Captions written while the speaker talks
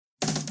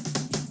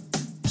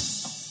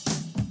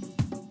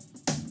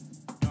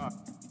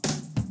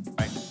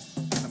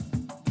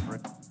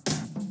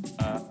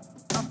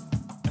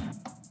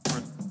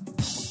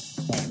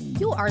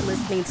You are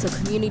listening to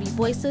Community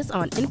Voices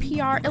on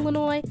NPR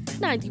Illinois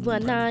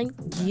 91.9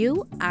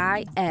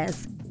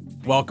 UIS.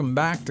 Welcome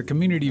back to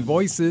Community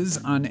Voices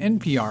on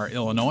NPR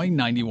Illinois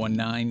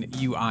 91.9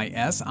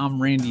 UIS.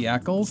 I'm Randy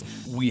Eccles.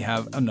 We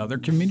have another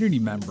community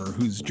member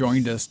who's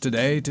joined us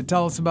today to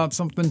tell us about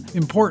something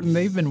important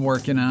they've been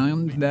working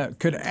on that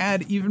could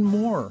add even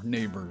more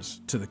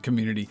neighbors to the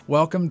community.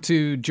 Welcome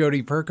to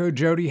Jody Perko.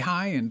 Jody,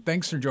 hi, and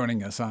thanks for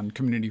joining us on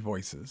Community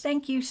Voices.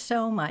 Thank you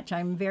so much.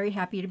 I'm very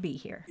happy to be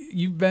here.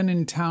 You've been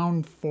in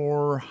town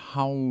for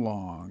how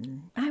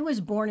long? I was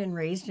born and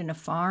raised in a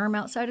farm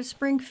outside of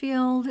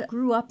Springfield,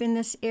 grew up in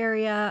this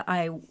area.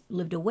 I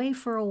lived away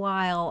for a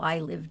while. I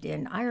lived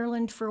in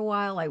Ireland for a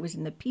while. I was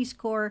in the Peace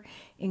Corps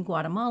in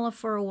Guatemala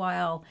for a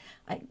while.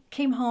 I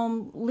came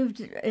home, lived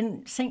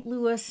in St.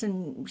 Louis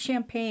and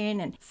Champaign,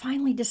 and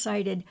finally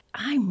decided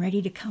I'm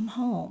ready to come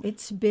home.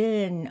 It's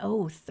been,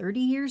 30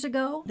 years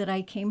ago that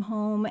I came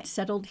home,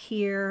 settled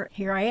here.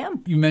 Here I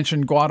am. You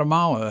mentioned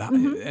Guatemala,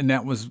 and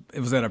was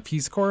that a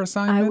Peace Corps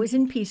assignment? I was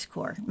in Peace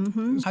Corps.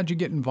 How'd you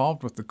get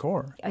involved with the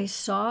Corps? I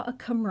saw a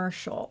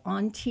commercial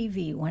on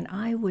TV when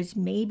I was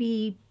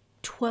maybe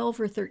 12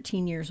 or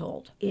 13 years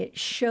old. It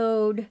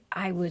showed,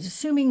 I was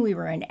assuming we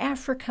were in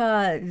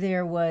Africa.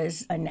 There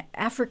was an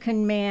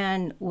African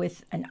man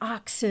with an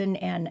oxen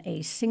and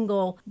a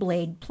single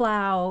blade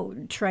plow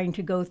trying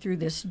to go through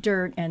this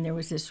dirt, and there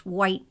was this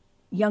white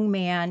young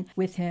man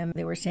with him.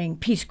 They were saying,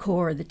 Peace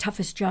Corps, the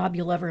toughest job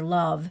you'll ever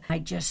love. I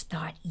just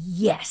thought,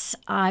 yes,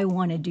 I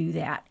want to do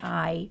that.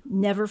 I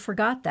never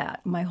forgot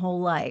that my whole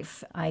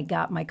life. I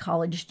got my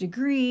college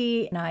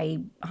degree, and I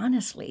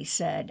honestly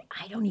said,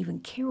 I don't even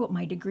care what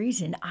my degree's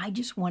in. I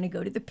just want to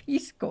go to the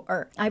Peace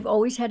Corps. I've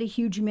always had a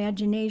huge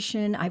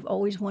imagination. I've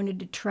always wanted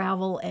to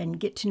travel and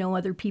get to know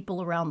other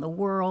people around the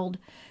world.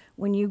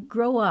 When you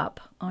grow up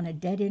on a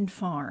dead-end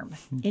farm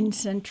in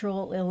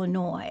central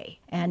Illinois,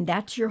 and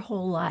that's your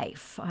whole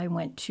life. I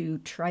went to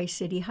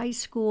Tri-City High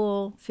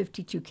School,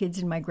 52 kids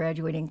in my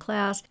graduating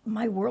class.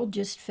 My world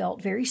just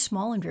felt very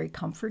small and very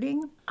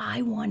comforting.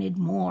 I wanted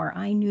more.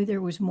 I knew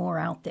there was more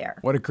out there.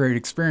 What a great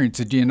experience.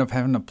 Did you end up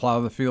having to plow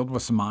the field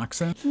with some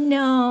oxen?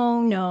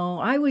 No.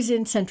 I was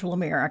in Central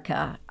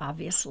America,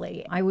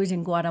 obviously. I was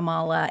in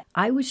Guatemala.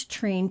 I was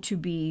trained to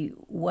be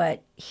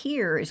what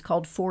here is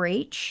called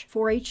 4-H.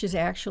 4-H is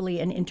actually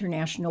an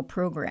international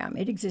program.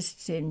 It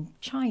exists in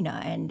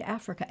China and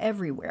Africa,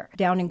 everywhere.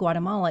 Down in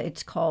Guatemala,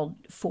 it's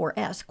called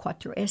 4S,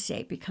 Cuatro S,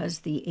 because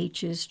the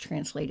H's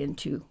translate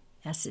into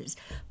S's.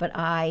 But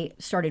I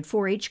started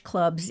 4-H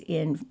clubs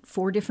in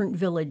 4 different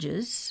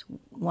villages,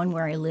 one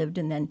where I lived,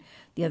 and then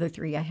the other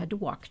 3 I had to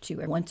walk to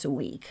once a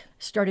week.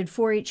 Started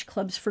 4-H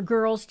clubs for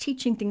girls,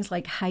 teaching things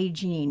like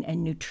hygiene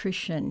and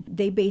nutrition.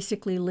 They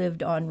basically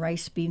lived on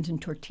rice, beans,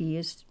 and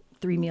tortillas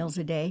 3 meals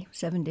a day,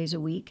 7 days a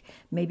week.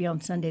 Maybe on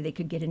Sunday they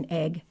could get an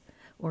egg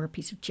or a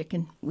piece of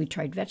chicken. We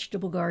tried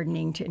vegetable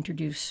gardening to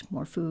introduce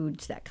more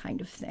foods, that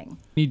kind of thing.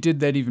 You did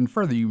that even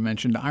further. You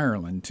mentioned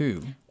Ireland,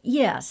 too.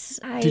 Yes.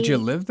 Did you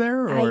live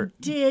there? Or? I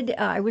did.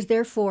 I was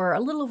there for a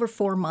little over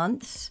 4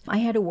 months. I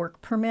had a work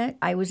permit.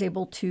 I was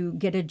able to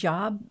get a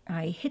job.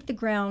 I hit the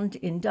ground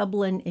in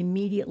Dublin,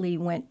 immediately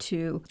went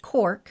to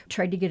Cork,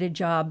 tried to get a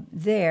job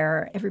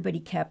there. Everybody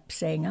kept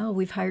saying,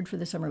 we've hired for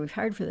the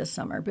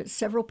summer. But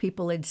several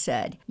people had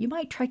said, you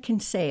might try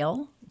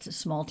Kinsale. It's a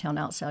small town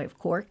outside of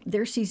Cork.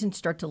 Their season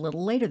starts a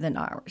little later than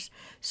ours.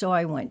 So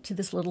I went to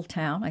this little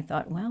town. I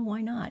thought, well,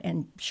 why not?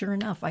 And sure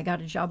enough, I got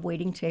a job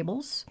waiting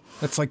tables.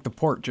 That's like the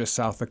port just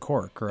south of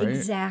Cork, right?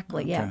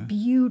 Exactly, okay. Yeah.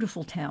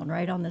 Beautiful town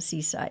right on the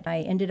seaside.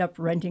 I ended up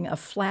renting a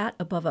flat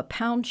above a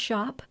pound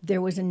shop.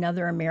 There was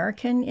another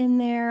American in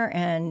there,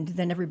 and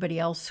then everybody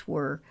else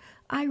were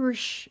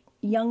Irish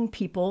young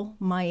people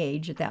my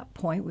age at that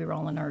point. We were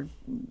all in our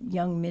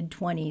young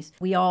mid-20s.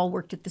 We all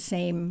worked at the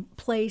same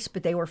place,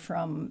 but they were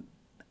from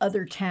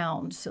other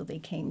towns, so they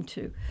came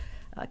to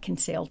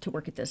Kinsale to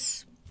work at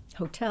this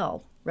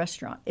hotel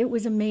restaurant. It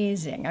was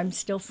amazing. I'm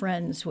still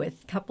friends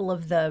with a couple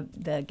of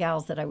the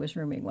gals that I was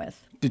rooming with.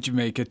 Did you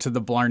make it to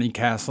the Blarney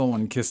Castle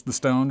and kiss the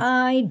stone?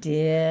 I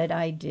did.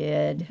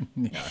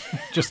 Yeah,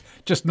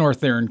 just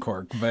north there in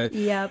Cork. But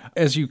yep.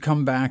 As you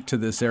come back to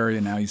this area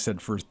now, you said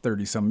for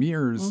 30-some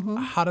years,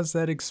 how does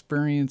that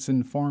experience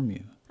inform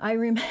you? I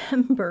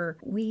remember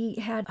we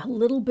had a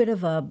little bit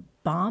of a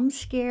bomb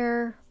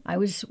scare. I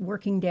was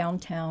working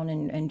downtown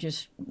and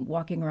just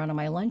walking around on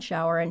my lunch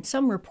hour, and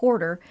some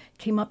reporter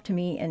came up to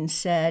me and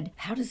said,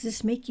 how does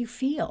this make you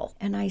feel?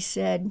 And I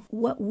said,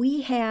 what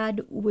we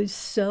had was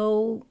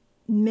so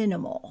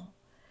minimal.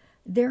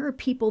 There are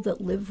people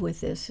that live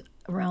with this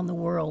around the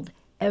world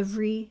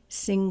every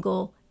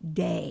single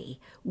day.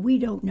 We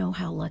don't know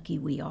how lucky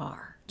we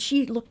are.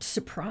 She looked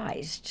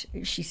surprised.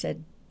 She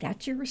said,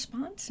 that's your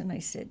response? And I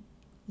said,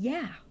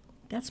 yeah,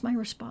 that's my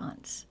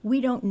response. We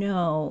don't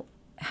know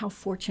how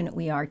fortunate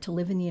we are to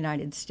live in the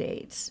United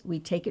States. We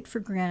take it for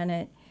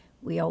granted.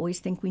 We always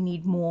think we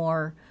need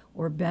more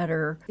or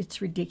better.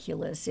 It's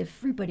ridiculous. If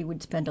everybody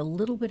would spend a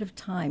little bit of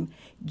time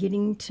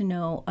getting to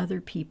know other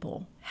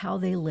people, how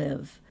they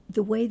live,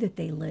 the way that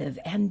they live,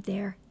 and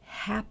they're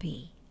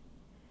happy.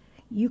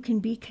 you can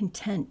be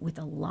content with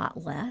a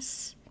lot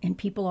less, and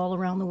people all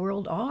around the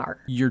world are.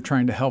 You're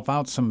trying to help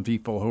out some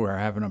people who are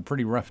having a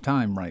pretty rough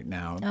time right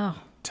now.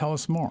 Oh. Tell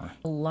us more.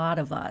 A lot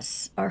of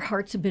us. Our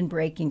hearts have been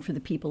breaking for the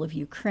people of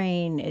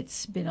Ukraine.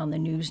 It's been on the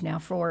news now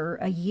for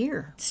a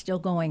year. It's still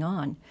going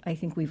on. I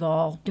think we've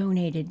all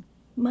donated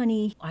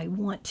money. I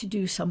want to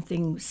do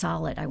something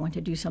solid. I want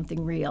to do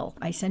something real.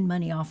 I send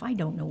money off. I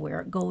don't know where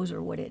it goes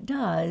or what it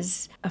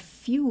does. A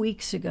few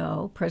weeks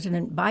ago,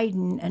 President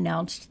Biden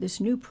announced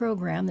this new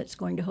program that's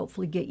going to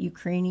hopefully get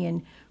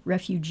Ukrainian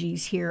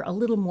refugees here a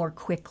little more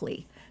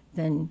quickly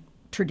than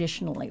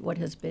traditionally what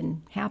has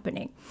been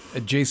happening.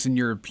 Adjacent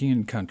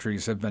European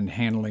countries have been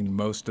handling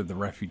most of the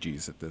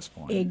refugees at this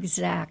point.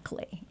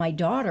 Exactly. My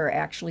daughter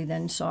actually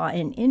then saw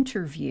an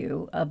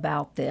interview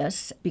about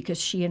this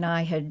because she and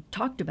I had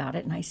talked about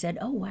it, and I said,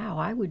 oh, wow,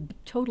 I would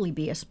totally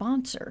be a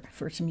sponsor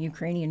for some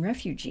Ukrainian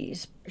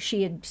refugees.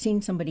 She had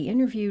seen somebody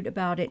interviewed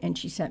about it, and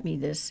she sent me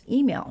this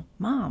email,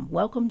 Mom,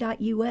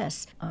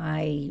 welcome.us.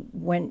 I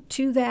went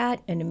to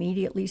that and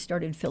immediately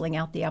started filling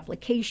out the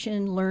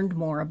application, learned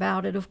more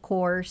about it, of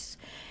course,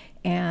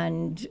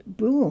 and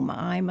boom,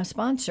 I'm a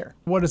sponsor.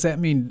 What does that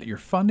mean? You're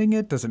funding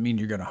it? Does it mean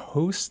you're going to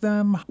host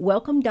them?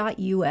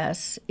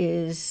 Welcome.us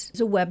is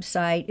a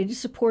website. It is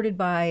supported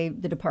by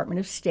the Department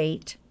of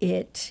State.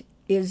 It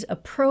is a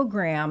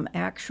program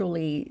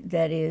actually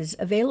that is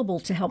available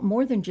to help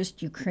more than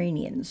just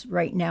Ukrainians.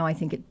 Right now, I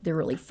think they're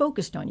really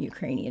focused on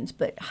Ukrainians,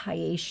 but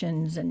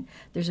Haitians, and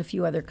there's a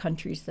few other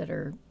countries that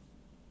are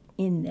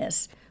in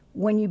this.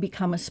 When you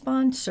become a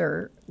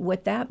sponsor,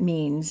 what that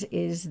means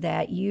is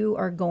that you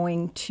are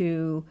going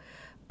to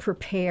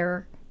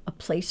prepare a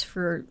place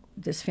for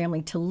this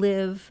family to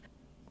live.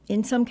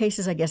 In some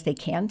cases, I guess they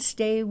can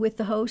stay with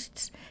the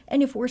hosts.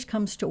 And if worse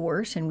comes to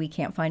worse and we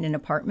can't find an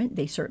apartment,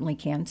 they certainly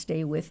can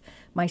stay with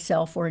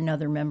myself or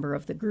another member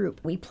of the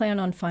group. We plan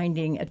on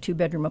finding a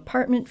 2-bedroom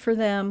apartment for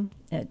them.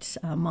 It's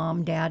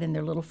mom, dad, and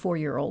their little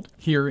 4-year-old.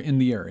 Here in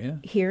the area?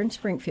 Here in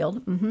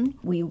Springfield.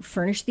 We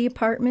furnish the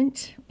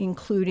apartment,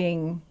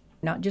 including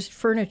not just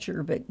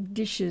furniture, but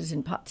dishes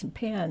and pots and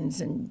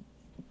pans and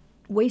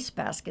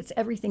wastebaskets,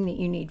 everything that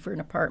you need for an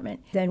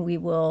apartment. Then we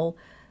will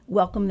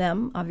welcome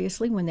them,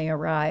 obviously, when they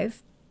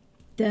arrive.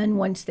 Then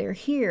once they're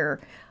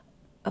here,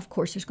 of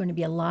course, there's going to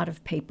be a lot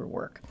of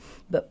paperwork.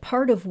 But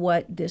part of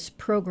what this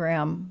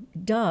program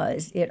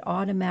does, it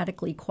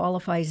automatically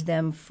qualifies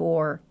them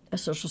for a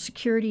Social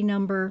Security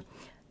number.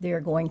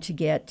 They're going to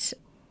get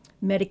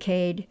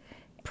Medicaid,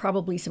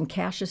 probably some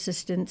cash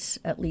assistance,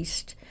 at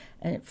least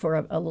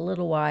for a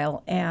little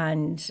while,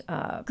 and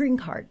green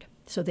card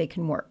so they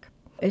can work.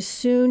 As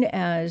soon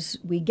as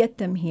we get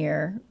them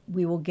here,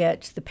 we will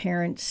get the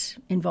parents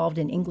involved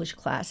in English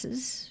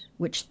classes,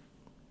 which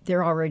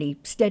they're already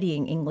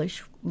studying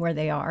English where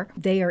they are.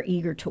 They are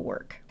eager to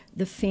work.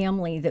 The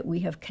family that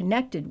we have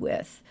connected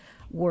with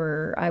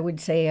were, I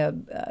would say,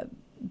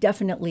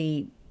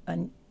 definitely a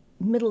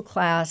middle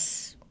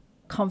class,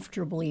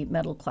 comfortably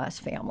middle class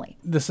family.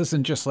 This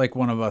isn't just like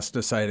one of us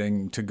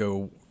deciding to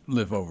go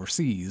live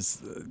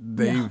overseas.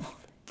 They've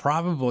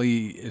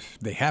probably, if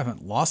they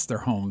haven't lost their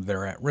home,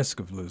 they're at risk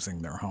of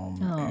losing their home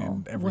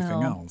and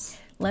everything else.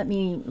 Let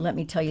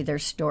me tell you their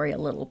story a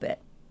little bit.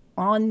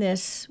 On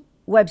this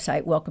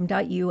website,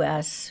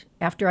 welcome.us,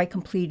 after I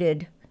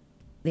completed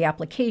the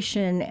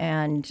application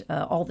and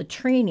all the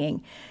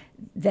training,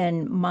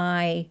 then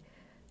my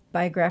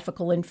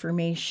biographical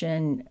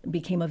information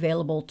became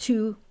available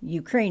to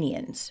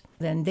Ukrainians.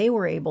 Then they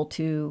were able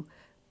to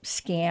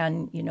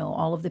scan,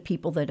 all of the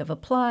people that have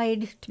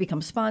applied to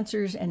become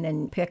sponsors and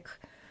then pick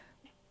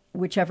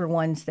whichever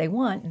ones they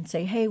want and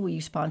say, hey, will you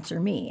sponsor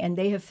me? And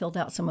they have filled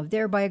out some of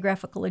their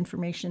biographical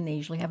information. They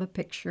usually have a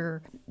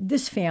picture.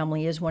 This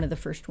family is one of the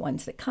first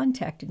ones that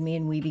contacted me,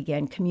 and we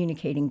began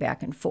communicating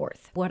back and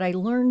forth. What I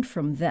learned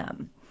from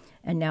them,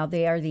 and now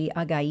they are the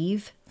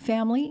Agaev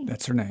family.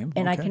 That's her name.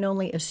 And okay. I can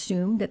only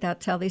assume that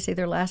that's how they say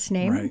their last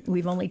name. Right.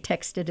 We've only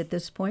texted at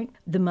this point.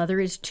 The mother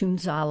is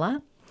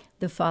Tunzala.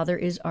 The father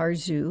is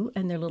Arzu,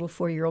 and their little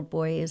 4-year-old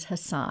boy is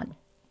Hassan.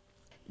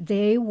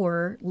 They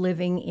were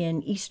living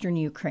in eastern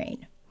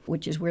Ukraine,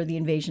 which is where the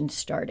invasion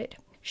started.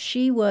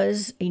 She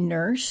was a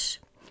nurse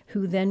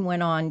who then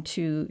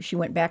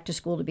went back to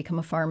school to become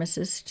a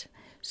pharmacist.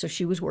 So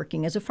she was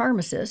working as a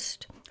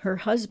pharmacist. Her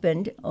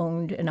husband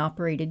owned and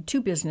operated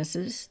 2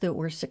 businesses that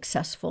were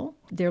successful.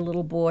 Their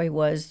little boy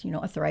was,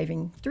 a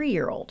thriving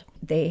 3-year-old.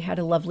 They had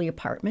a lovely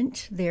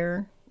apartment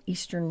there,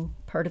 eastern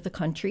part of the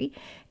country.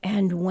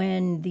 And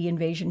when the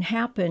invasion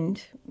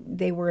happened,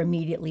 they were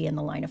immediately in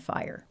the line of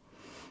fire.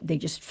 They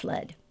just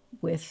fled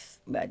with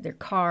their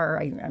car,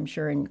 I'm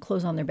sure, and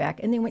clothes on their back,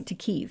 and they went to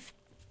Kyiv.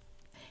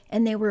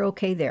 And they were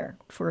okay there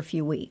for a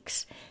few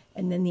weeks.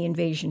 And then the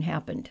invasion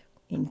happened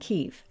in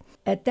Kyiv.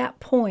 At that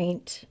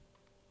point,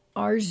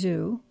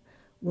 Arzu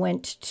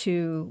went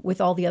with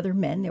all the other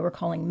men, they were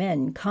calling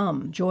men,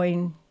 come,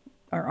 join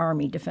our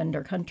army, defend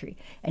our country.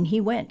 And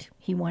he went.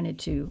 He wanted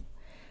to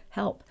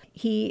help.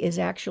 He is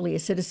actually a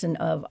citizen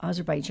of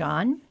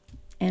Azerbaijan,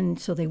 and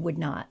so they would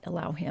not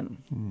allow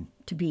him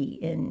to be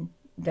in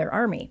their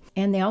army.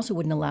 And they also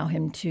wouldn't allow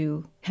him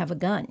to have a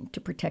gun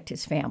to protect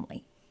his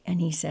family. And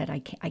he said, I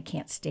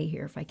can't stay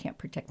here if I can't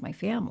protect my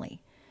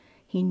family.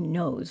 He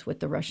knows what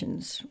the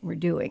Russians were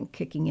doing,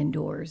 kicking in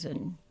doors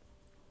and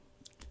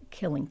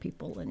killing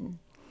people. And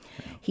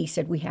he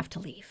said, we have to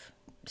leave.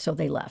 So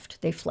they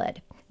left. They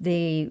fled.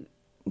 They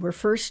were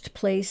first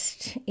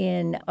placed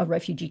in a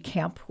refugee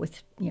camp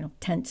with,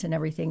 tents and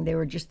everything. They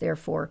were just there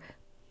for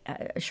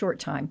a short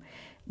time.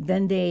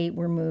 Then they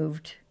were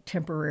moved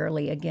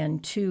temporarily again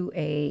to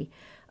a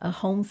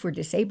home for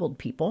disabled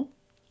people.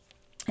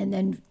 And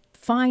then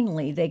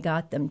finally they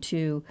got them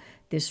to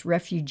this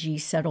refugee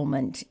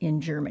settlement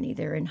in Germany.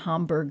 They're in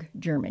Hamburg,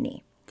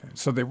 Germany. Okay.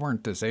 So they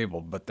weren't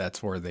disabled, but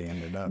that's where they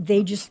ended up.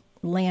 They just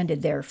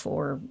landed there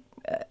for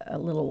a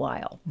little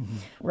while. Mm-hmm.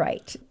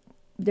 Right.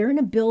 They're in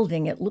a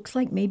building. It looks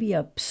like maybe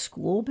a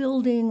school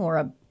building or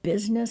a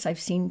business.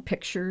 I've seen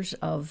pictures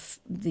of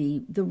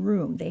the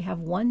room. They have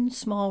one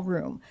small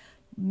room.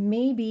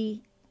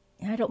 Maybe,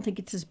 I don't think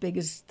it's as big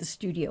as the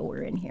studio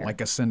we're in here.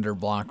 Like a cinder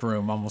block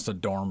room, almost a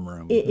dorm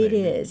room. It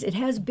is. It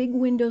has big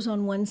windows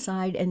on one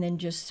side and then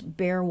just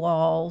bare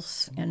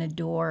walls and a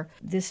door.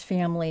 This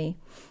family,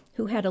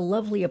 who had a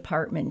lovely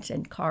apartment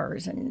and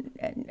cars and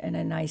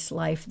a nice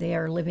life, they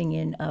are living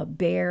in a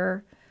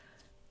bare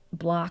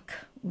block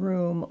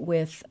room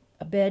with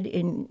a bed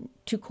in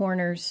two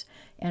corners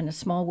and a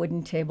small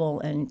wooden table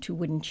and two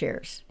wooden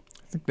chairs.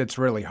 I think that's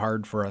really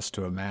hard for us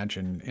to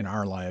imagine in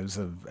our lives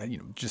of,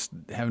 just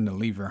having to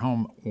leave your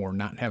home or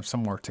not have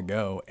somewhere to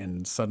go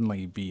and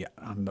suddenly be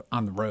on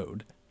the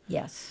road.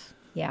 Yes,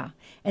 yeah.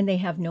 And they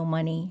have no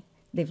money.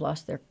 They've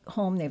lost their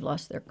home. They've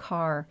lost their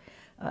car.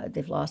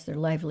 They've lost their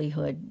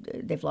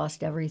livelihood. They've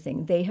lost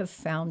everything. They have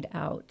found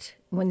out,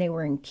 when they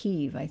were in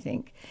Kyiv, I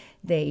think,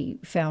 they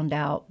found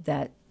out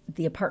that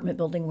the apartment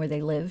building where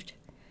they lived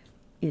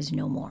is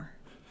no more.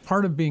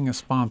 Part of being a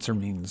sponsor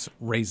means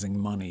raising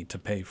money to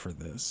pay for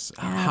this.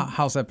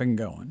 How's that been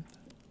going?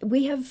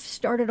 We have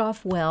started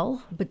off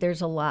well, but there's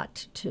a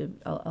lot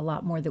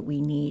more that we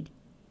need.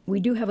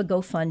 We do have a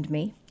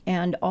GoFundMe,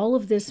 and all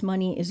of this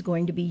money is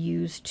going to be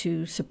used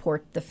to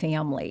support the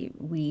family.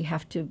 We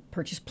have to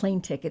purchase plane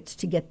tickets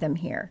to get them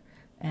here,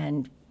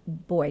 and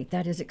boy,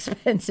 that is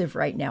expensive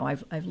right now.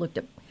 I've looked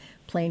at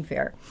plane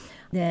fare.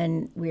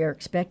 Then we are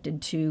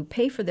expected to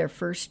pay for their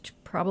first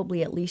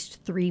probably at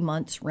least 3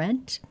 months'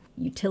 rent,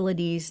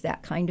 utilities,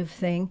 that kind of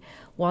thing,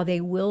 while they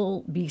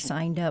will be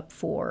signed up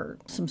for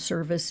some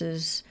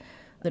services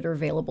that are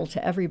available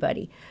to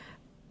everybody.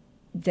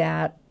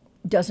 That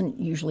doesn't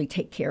usually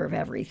take care of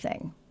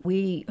everything.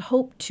 We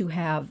hope to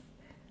have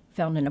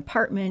found an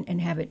apartment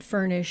and have it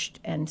furnished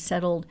and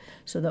settled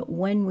so that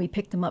when we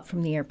pick them up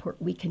from the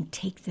airport, we can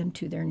take them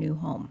to their new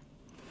home.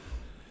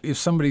 If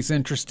somebody's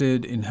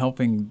interested in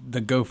helping,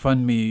 the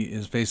GoFundMe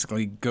is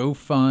basically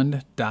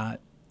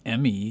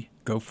gofund.me,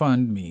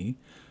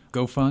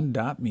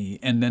 gofund.me,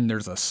 and then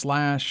there's a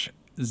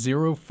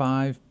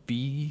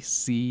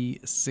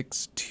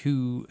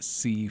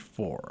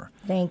 /05BC62C4.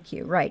 Thank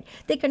you. Right.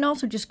 They can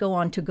also just go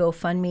on to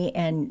GoFundMe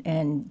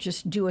and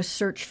just do a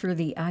search for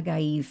the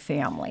Agaev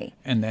family.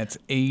 And that's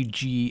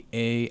Agaiev.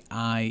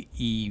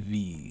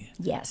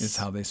 Yes. Is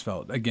how they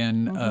spell it.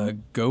 Again,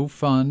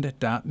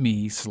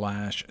 gofund.me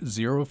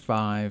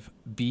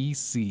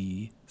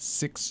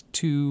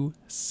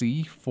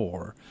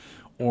 /05BC62C4.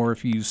 Or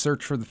if you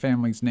search for the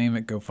family's name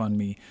at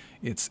GoFundMe,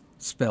 it's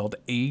spelled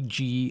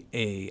Agaiev.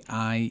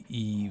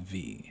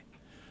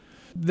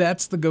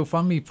 That's the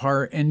GoFundMe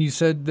part. And you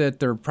said that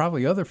there are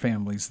probably other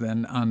families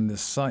then on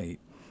this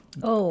site.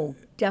 Oh,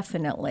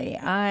 definitely.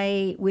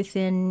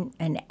 Within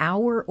an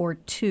hour or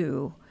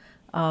two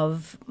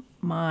of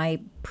my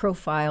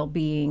profile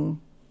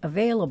being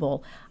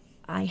available,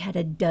 I had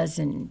a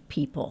dozen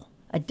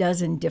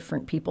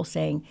different people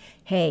saying,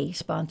 hey,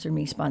 sponsor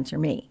me, sponsor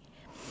me.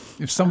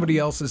 If somebody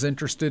else is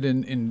interested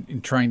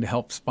in trying to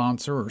help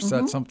sponsor or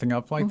set something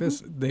up like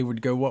this, they would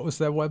go, what was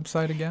that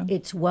website again?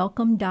 It's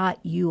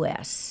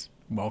welcome.us.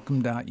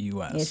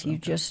 Welcome.us. If you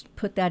just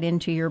put that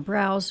into your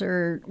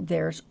browser,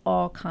 there's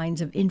all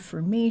kinds of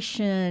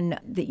information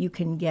that you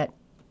can get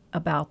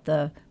about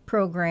the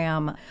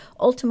program.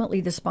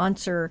 Ultimately, the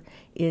sponsor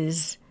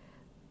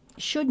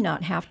should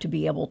not have to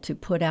be able to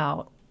put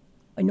out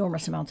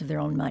enormous amounts of their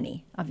own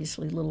money,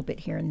 obviously a little bit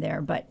here and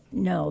there. But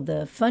no,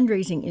 the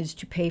fundraising is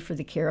to pay for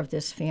the care of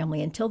this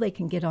family until they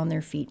can get on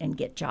their feet and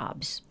get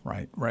jobs.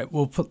 Right.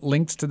 We'll put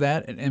links to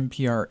that at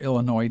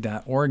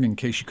nprillinois.org in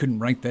case you couldn't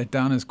write that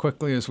down as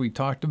quickly as we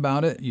talked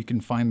about it. You can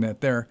find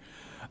that there.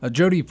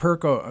 Jody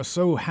Perko,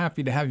 so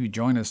happy to have you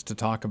join us to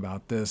talk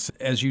about this.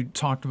 As you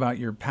talked about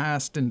your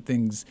past and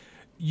things,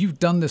 you've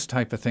done this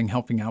type of thing,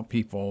 helping out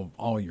people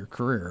all your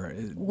career.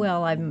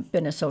 Well, I've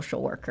been a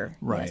social worker.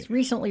 Right. Yes.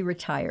 Recently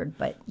retired,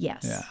 but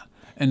yes. Yeah.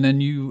 And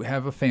then you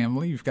have a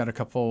family. You've got a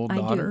couple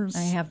daughters.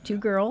 I have 2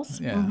 girls.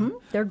 Yeah. Mm-hmm.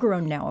 They're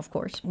grown now, of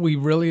course. We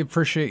really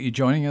appreciate you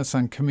joining us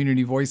on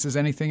Community Voices.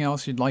 Anything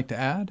else you'd like to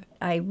add?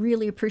 I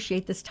really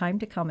appreciate this time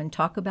to come and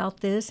talk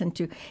about this and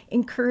to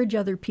encourage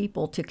other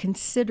people to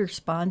consider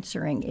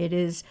sponsoring. It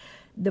is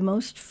the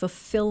most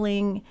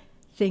fulfilling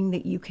thing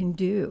that you can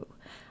do.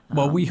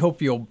 Well, we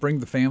hope you'll bring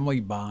the family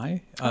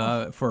by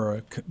for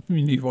a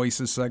Community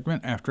Voices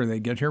segment after they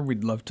get here.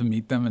 We'd love to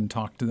meet them and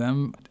talk to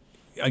them.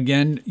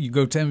 Again, you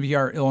go to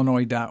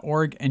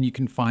nprillinois.org and you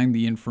can find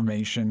the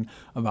information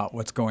about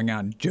what's going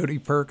on. Jody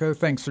Perko,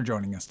 thanks for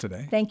joining us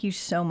today. Thank you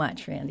so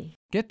much, Randy.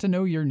 Get to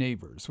know your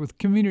neighbors with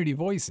Community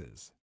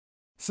Voices.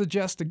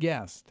 Suggest a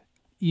guest.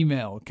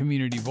 Email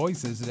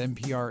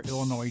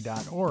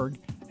communityvoices@nprillinois.org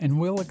and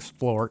we'll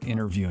explore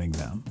interviewing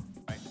them.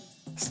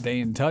 Stay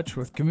in touch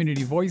with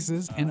Community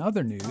Voices and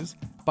other news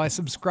by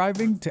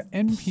subscribing to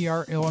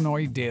NPR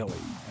Illinois Daily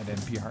at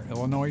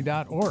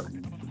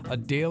nprillinois.org, a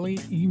daily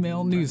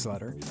email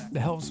newsletter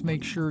that helps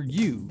make sure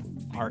you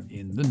are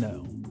in the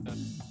know.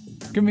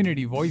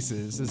 Community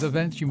Voices is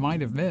events you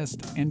might have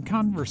missed and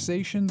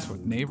conversations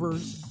with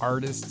neighbors,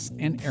 artists,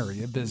 and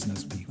area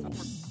business people.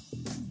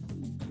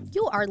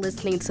 You are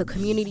listening to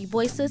Community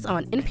Voices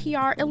on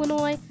NPR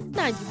Illinois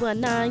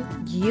 91.9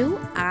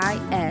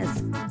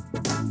 UIS.